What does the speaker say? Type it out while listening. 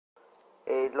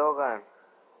Hey Logan,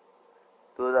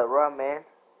 do the raw man.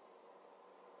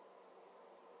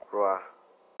 Raw.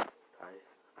 Guys,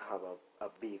 I have a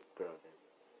big problem.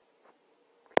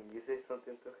 Can you say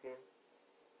something to him?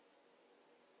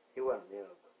 He wants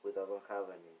milk, but I don't have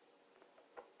any.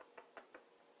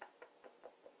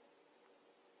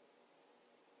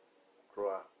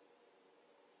 Raw.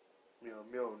 Meow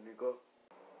meow nigga.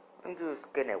 I'm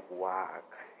just gonna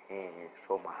walk and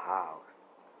show my house.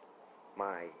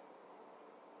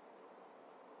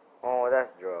 Oh,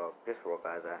 that's drug. Just work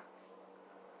at that.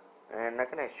 And I'm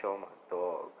gonna show my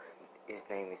dog. His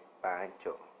name is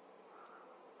Pancho.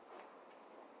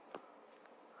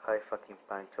 Hi, fucking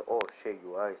Pancho. Oh shit,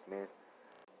 you eyes, man.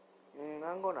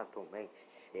 I'm gonna to make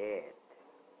shit.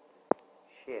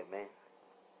 Shit, man.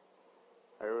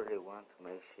 I really want to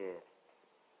make shit.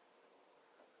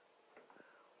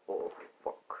 Oh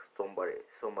fuck!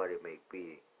 Somebody make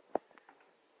pee.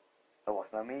 That was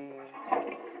not me.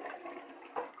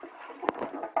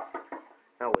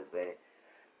 That was bad.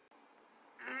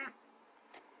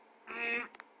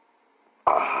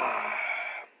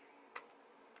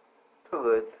 Too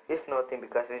good. It's nothing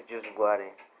because it's just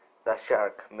water. The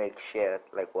shark makes shit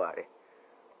like water.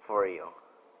 For real.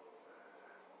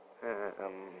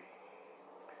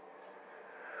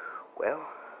 Well,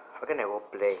 how can I go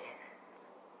play?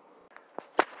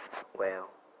 Well,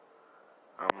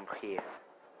 I'm here.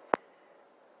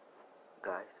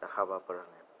 Guys, I have a problem.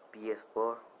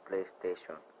 PS4,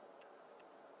 PlayStation.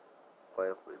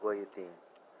 What do you think?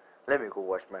 Let me go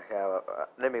wash my hair.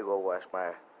 Let me go wash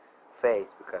my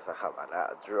face because I have a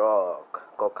lot of drug,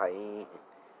 cocaine.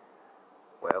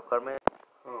 Well, Carmen.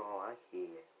 Oh, I'm here.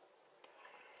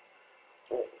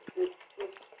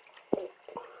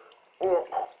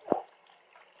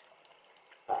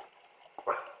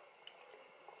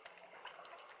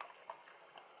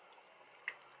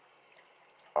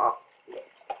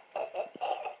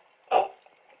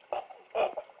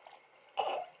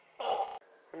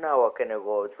 Now I can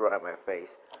go dry my face.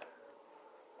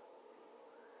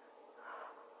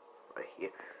 Right here.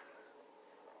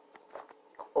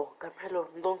 Oh, Carmelo,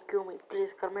 don't kill me, please,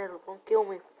 Carmelo, don't kill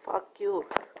me. Fuck you,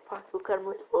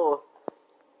 Carmelo. Oh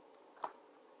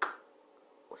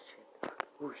shit.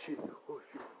 Oh shit. Oh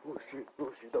shit. Oh shit.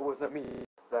 Oh shit. That was not me.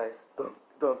 Guys,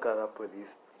 don't call the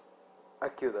police. I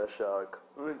killed a shark.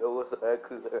 That was an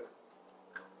accident.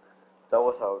 That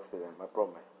was an accident, I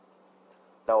promise.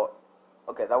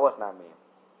 That was not me.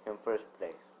 In first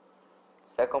place.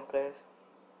 Second place,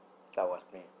 that was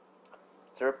me.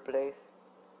 Third place,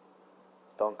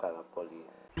 don't call the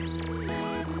police.